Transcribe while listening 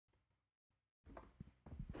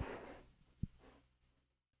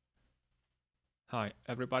Hi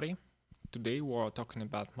everybody, today we are talking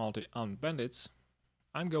about multi-armed bandits.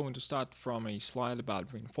 I'm going to start from a slide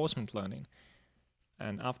about reinforcement learning,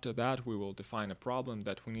 and after that we will define a problem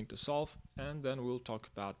that we need to solve, and then we'll talk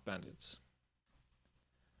about bandits.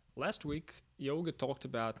 Last week, Yoga talked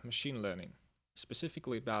about machine learning,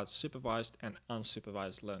 specifically about supervised and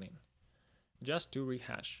unsupervised learning. Just to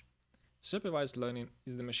rehash, supervised learning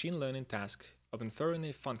is the machine learning task of inferring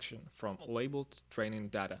a function from labeled training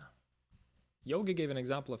data. Yogi gave an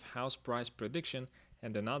example of house price prediction,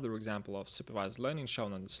 and another example of supervised learning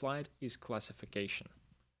shown on the slide is classification.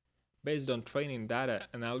 Based on training data,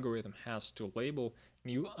 an algorithm has to label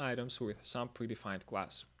new items with some predefined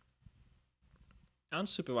class.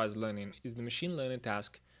 Unsupervised learning is the machine learning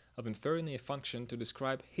task of inferring a function to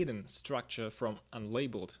describe hidden structure from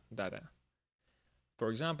unlabeled data.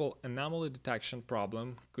 For example, anomaly detection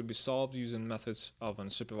problem could be solved using methods of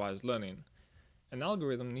unsupervised learning. An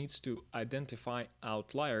algorithm needs to identify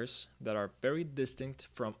outliers that are very distinct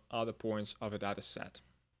from other points of a dataset.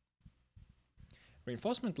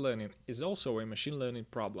 Reinforcement learning is also a machine learning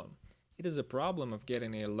problem. It is a problem of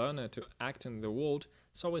getting a learner to act in the world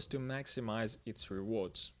so as to maximize its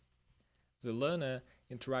rewards. The learner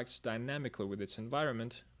interacts dynamically with its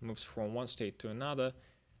environment, moves from one state to another.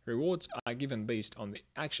 Rewards are given based on the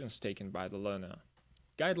actions taken by the learner.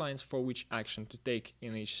 Guidelines for which action to take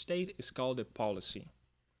in each state is called a policy.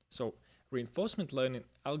 So, reinforcement learning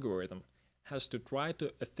algorithm has to try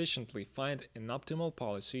to efficiently find an optimal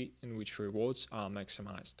policy in which rewards are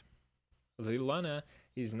maximized. The learner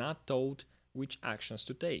is not told which actions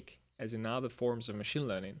to take, as in other forms of machine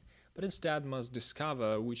learning, but instead must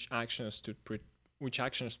discover which actions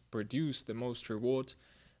produce the most reward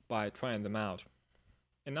by trying them out.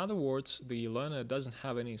 In other words, the learner doesn't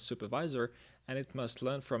have any supervisor, and it must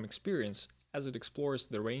learn from experience as it explores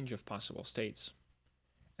the range of possible states.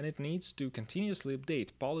 And it needs to continuously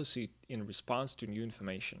update policy in response to new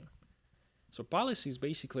information. So policy is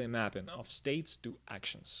basically a mapping of states to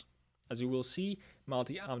actions. As you will see,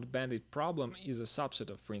 multi-armed bandit problem is a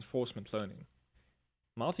subset of reinforcement learning.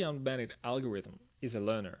 Multi-armed bandit algorithm is a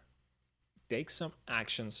learner. It takes some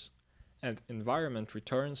actions, and environment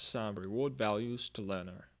returns some reward values to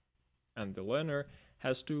learner. And the learner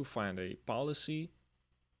has to find a policy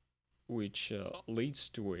which leads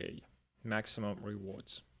to a maximum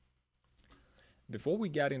rewards. Before we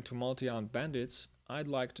get into multi-armed bandits, I'd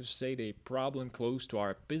like to state a problem close to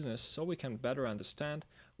our business so we can better understand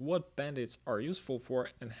what bandits are useful for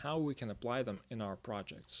and how we can apply them in our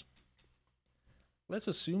projects. Let's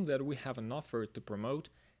assume that we have an offer to promote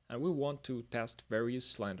and we want to test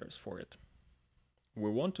various lenders for it. We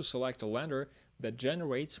want to select a lender that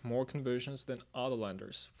generates more conversions than other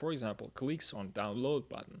lenders, for example, clicks on download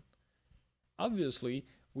button. Obviously,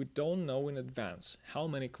 we don't know in advance how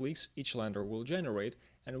many clicks each lender will generate,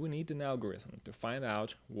 and we need an algorithm to find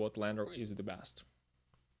out what lender is the best.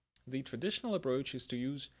 The traditional approach is to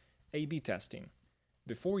use A/B testing.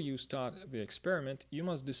 Before you start the experiment, you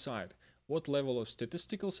must decide what level of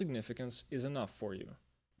statistical significance is enough for you.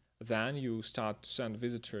 Then you start to send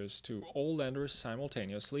visitors to all lenders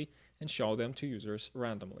simultaneously and show them to users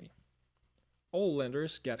randomly. All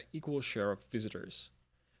lenders get equal share of visitors.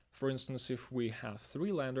 For instance, if we have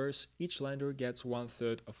 3 lenders, each lender gets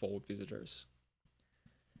 1/3 of all visitors.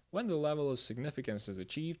 When the level of significance is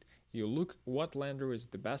achieved, you look what lender is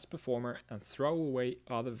the best performer and throw away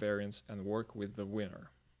other variants and work with the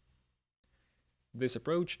winner. This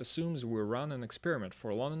approach assumes we run an experiment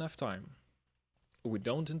for a long enough time. We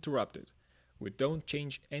don't interrupt it. We don't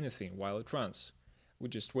change anything while it runs. We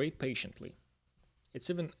just wait patiently. It's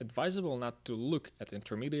even advisable not to look at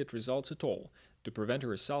intermediate results at all to prevent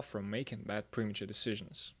yourself from making bad premature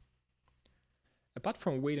decisions. Apart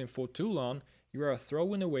from waiting for too long, you are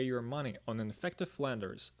throwing away your money on ineffective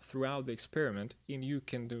lenders throughout the experiment, and you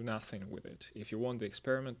can do nothing with it if you want the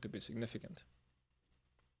experiment to be significant.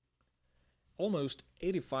 Almost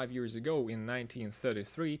 85 years ago, in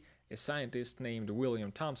 1933, a scientist named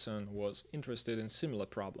William Thompson was interested in a similar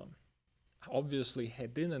problem. Obviously, he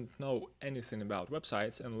didn't know anything about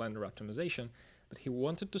websites and lender optimization, but he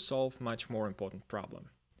wanted to solve a much more important problem.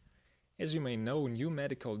 As you may know, new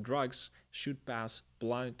medical drugs should pass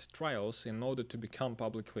blind trials in order to become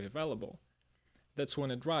publicly available. That's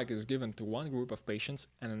when a drug is given to one group of patients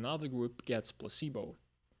and another group gets placebo.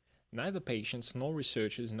 Neither patients nor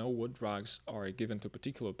researchers know what drugs are given to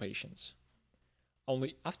particular patients.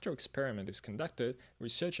 Only after experiment is conducted,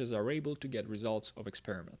 researchers are able to get results of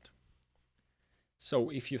experiment.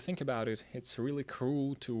 So if you think about it, it's really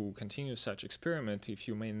cruel to continue such experiment if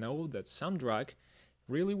you may know that some drug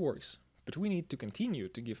really works, but we need to continue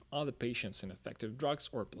to give other patients ineffective drugs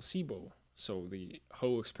or placebo so the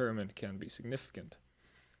whole experiment can be significant,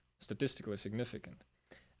 statistically significant.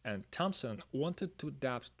 And Thompson wanted to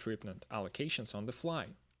adapt treatment allocations on the fly,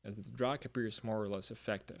 as the drug appears more or less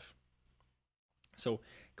effective. So,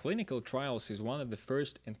 clinical trials is one of the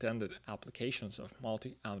first intended applications of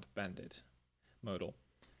multi-armed bandit model.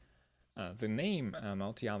 The name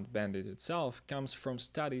multi-armed bandit itself comes from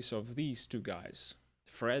studies of these two guys,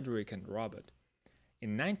 Frederick and Robert.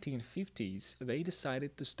 In 1950s, they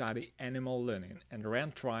decided to study animal learning and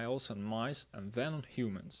ran trials on mice and then on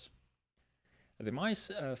humans. The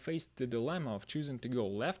mice faced the dilemma of choosing to go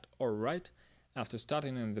left or right after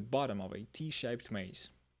starting in the bottom of a T-shaped maze,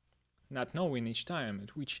 not knowing each time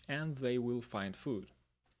at which end they will find food.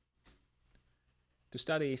 To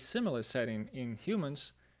study a similar setting in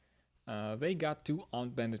humans, they got two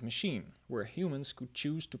armed bandit machine, where humans could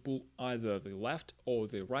choose to pull either the left or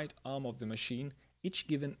the right arm of the machine, each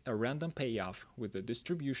given a random payoff with the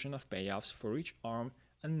distribution of payoffs for each arm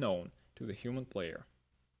unknown to the human player.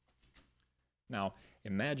 Now,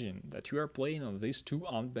 imagine that you are playing on this two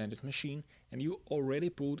armed bandit machine and you already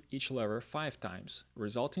pulled each lever 5 times,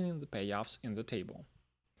 resulting in the payoffs in the table.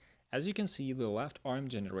 As you can see, the left arm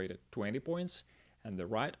generated 20 points and the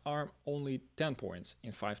right arm only 10 points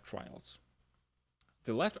in 5 trials.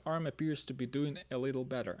 The left arm appears to be doing a little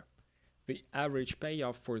better. The average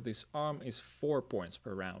payoff for this arm is 4 points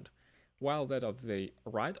per round, while that of the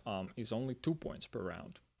right arm is only 2 points per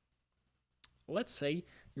round. Let's say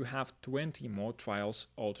you have 20 more trials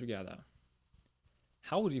altogether.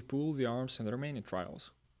 How would you pull the arms in the remaining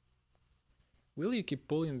trials? Will you keep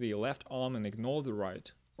pulling the left arm and ignore the right,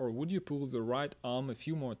 or would you pull the right arm a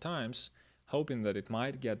few more times, hoping that it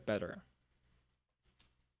might get better?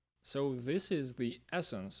 So this is the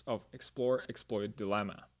essence of explore-exploit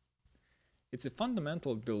dilemma. It's a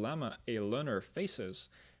fundamental dilemma a learner faces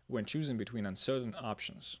when choosing between uncertain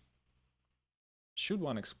options. Should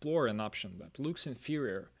one explore an option that looks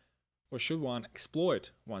inferior, or should one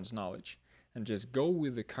exploit one's knowledge and just go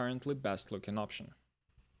with the currently best-looking option?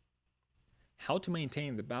 How to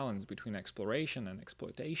maintain the balance between exploration and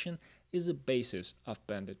exploitation is the basis of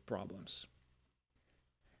bandit problems.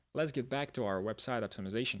 Let's get back to our website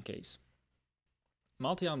optimization case.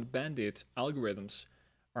 Multi-armed bandit algorithms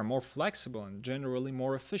are more flexible and generally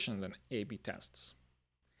more efficient than A/B tests.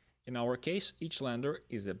 In our case, each lander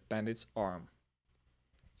is a bandit's arm.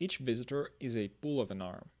 Each visitor is a pull of an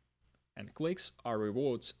arm, and clicks are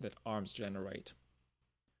rewards that arms generate.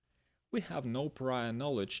 We have no prior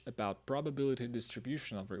knowledge about probability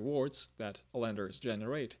distribution of rewards that lenders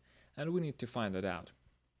generate, and we need to find that out.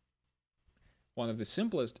 One of the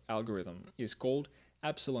simplest algorithms is called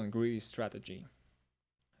Epsilon greedy strategy.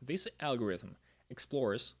 This algorithm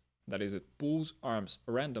explores, that is, it pulls arms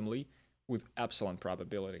randomly with epsilon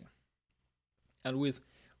probability. And with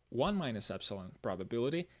 1 minus epsilon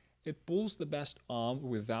probability, it pulls the best arm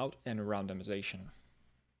without any randomization.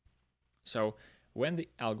 So, when the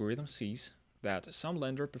algorithm sees that some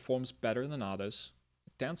lender performs better than others,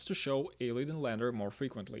 it tends to show a leading lender more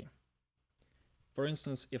frequently. For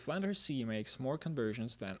instance, if lender C makes more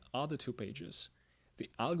conversions than other 2 pages,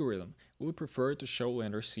 the algorithm will prefer to show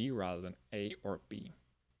lender C rather than A or B.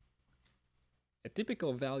 A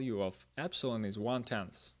typical value of epsilon is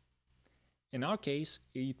 1/10. In our case,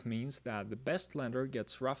 it means that the best lender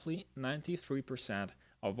gets roughly 93%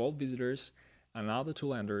 of all visitors and other 2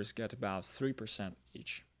 lenders get about 3%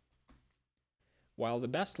 each. While the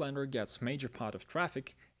best lender gets major part of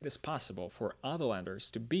traffic, it is possible for other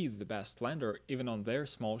lenders to be the best lender even on their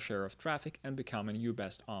small share of traffic and become a new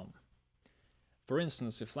best arm. For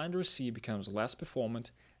instance, if lender C becomes less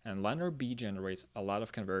performant and lender B generates a lot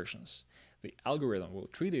of conversions, the algorithm will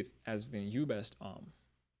treat it as the new best arm.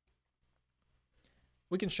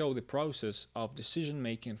 We can show the process of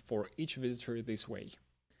decision-making for each visitor this way.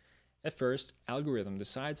 At first, algorithm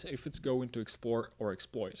decides if it's going to explore or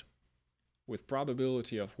exploit. With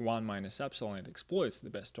probability of 1 minus epsilon, it exploits the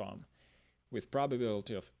best arm. With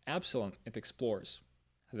probability of epsilon, it explores.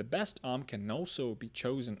 The best arm can also be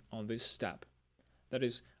chosen on this step. That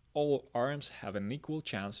is, all arms have an equal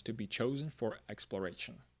chance to be chosen for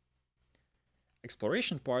exploration.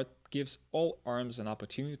 Exploration part gives all arms an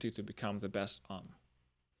opportunity to become the best arm.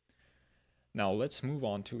 Now let's move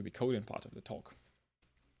on to the coding part of the talk.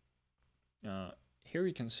 Here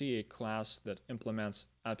you can see a class that implements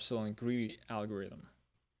Epsilon greedy algorithm.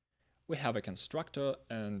 We have a constructor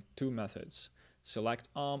and 2 methods,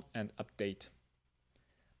 selectArm and update.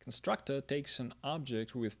 Constructor takes an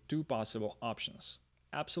object with 2 possible options,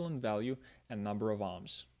 epsilon value and number of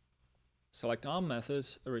arms. SelectArm method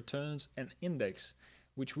returns an index,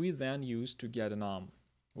 which we then use to get an arm.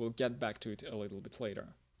 We'll get back to it a little bit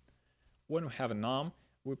later. When we have an arm,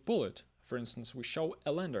 we pull it. For instance, we show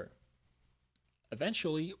a lender.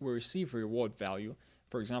 Eventually, we receive a reward value.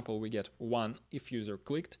 For example, we get 1 if user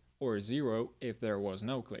clicked or 0 if there was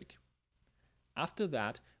no click. After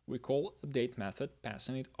that, we call update method,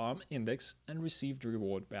 passing it arm index and receive the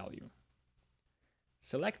reward value.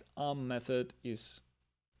 Select arm method is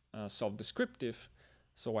self-descriptive,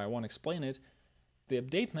 so I won't explain it. The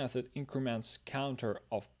update method increments counter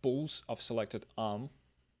of pools of selected arm.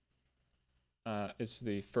 It's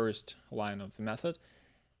the first line of the method,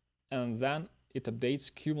 and then it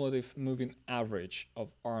updates cumulative moving average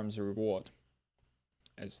of arms reward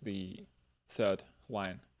as the third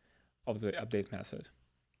line of the update method.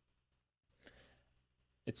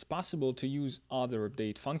 It's possible to use other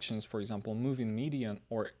update functions, for example, moving median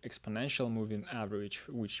or exponential moving average,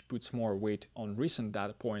 which puts more weight on recent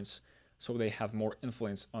data points, so they have more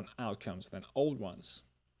influence on outcomes than old ones.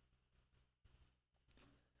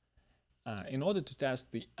 In order to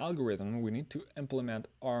test the algorithm, we need to implement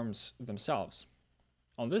arms themselves.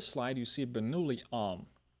 On this slide, you see Bernoulli arm.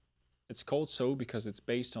 It's called so because it's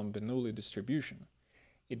based on Bernoulli distribution.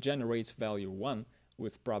 It generates value 1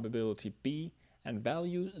 with probability p and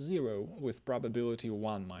value 0 with probability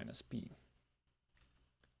 1 minus p.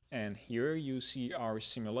 And here you see our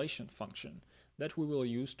simulation function that we will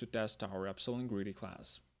use to test our Epsilon greedy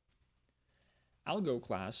class. Algo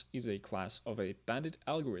class is a class of a bandit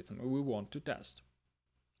algorithm we want to test.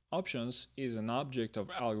 Options is an object of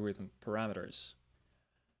algorithm parameters.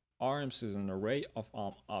 Arms is an array of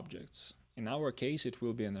arm objects. In our case, it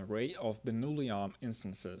will be an array of Bernoulli arm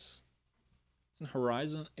instances. And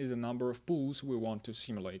horizon is a number of pools we want to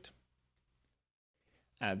simulate.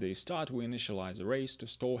 At the start, we initialize arrays to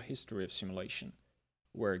store history of simulation.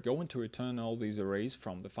 We're going to return all these arrays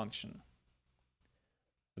from the function.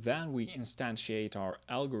 Then we instantiate our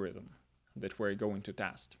algorithm that we're going to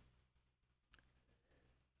test.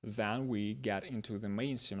 Then we get into the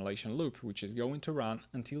main simulation loop, which is going to run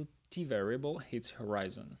until t variable hits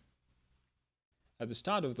horizon. At the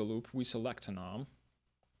start of the loop, we select an arm,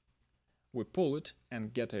 we pull it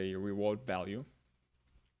and get a reward value,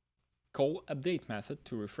 call update method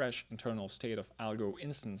to refresh internal state of algo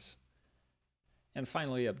instance, and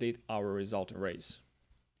finally update our result arrays.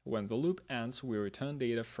 When the loop ends, we return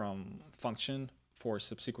data from function for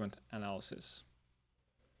subsequent analysis.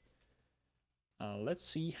 Let's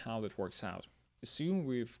see how that works out. Assume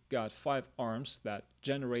we've got 5 arms that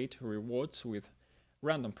generate rewards with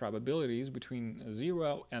random probabilities between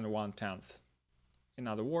 0 and 1/10. In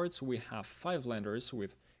other words, we have 5 lenders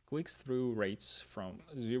with click-through rates from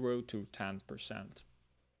 0 to 10%.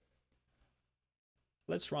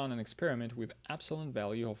 Let's run an experiment with epsilon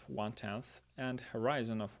value of 1/10 and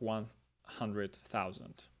horizon of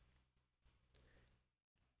 100,000.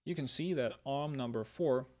 You can see that arm number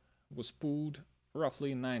 4 was pulled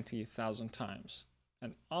roughly 90,000 times,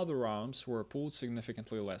 and other arms were pulled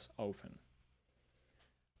significantly less often.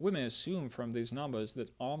 We may assume from these numbers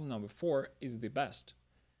that arm number 4 is the best.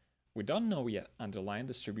 We don't know yet underlying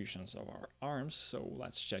distributions of our arms, so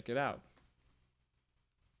let's check it out.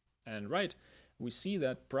 And right, we see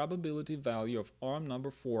that probability value of arm number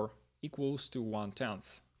 4 equals to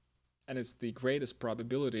 1/10, and it's the greatest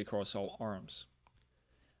probability across all arms.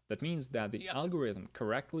 That means that the algorithm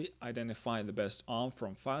correctly identified the best arm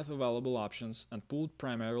from 5 available options and pulled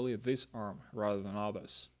primarily this arm rather than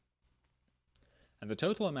others. And the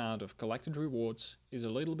total amount of collected rewards is a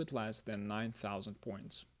little bit less than 9,000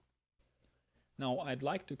 points. Now I'd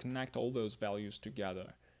like to connect all those values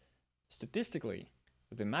together. Statistically,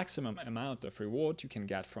 the maximum amount of reward you can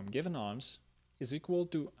get from given arms is equal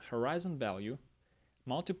to horizon value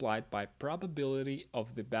multiplied by probability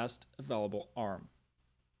of the best available arm.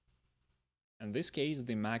 In this case,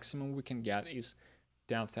 the maximum we can get is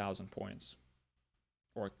 10,000 points,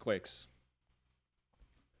 or clicks.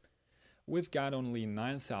 We've got only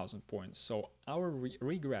 9,000 points, so our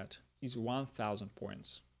regret is 1,000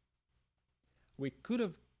 points. We could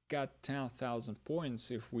have got 10,000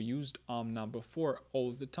 points if we used arm number 4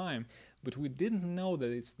 all the time, but we didn't know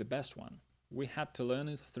that it's the best one. We had to learn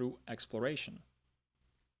it through exploration.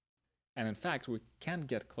 And in fact, we can't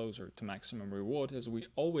get closer to maximum reward as we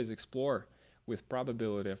always explore with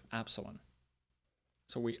probability of epsilon.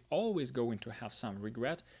 So we always going to have some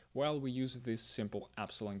regret while we use this simple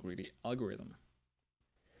epsilon greedy algorithm.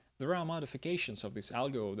 There are modifications of this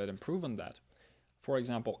algo that improve on that. For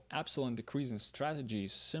example, epsilon decreasing strategy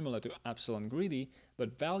is similar to epsilon greedy,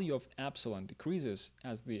 but value of epsilon decreases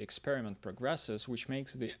as the experiment progresses, which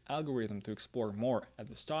makes the algorithm to explore more at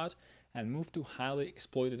the start and move to highly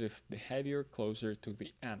exploitative behavior closer to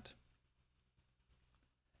the end.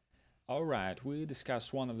 Alright, we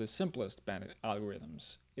discussed one of the simplest bandit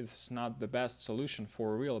algorithms. It's not the best solution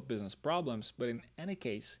for real business problems, but in any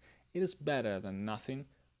case, it is better than nothing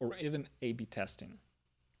or even A/B testing.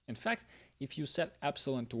 In fact, if you set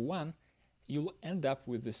epsilon to 1, you'll end up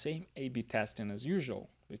with the same A/B testing as usual,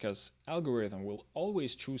 because algorithm will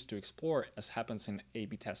always choose to explore, as happens in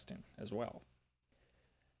A/B testing as well.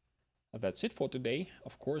 That's it for today.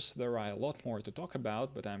 Of course, there are a lot more to talk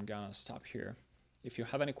about, but I'm gonna stop here. If you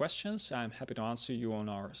have any questions, I'm happy to answer you on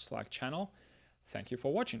our Slack channel. Thank you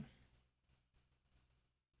for watching.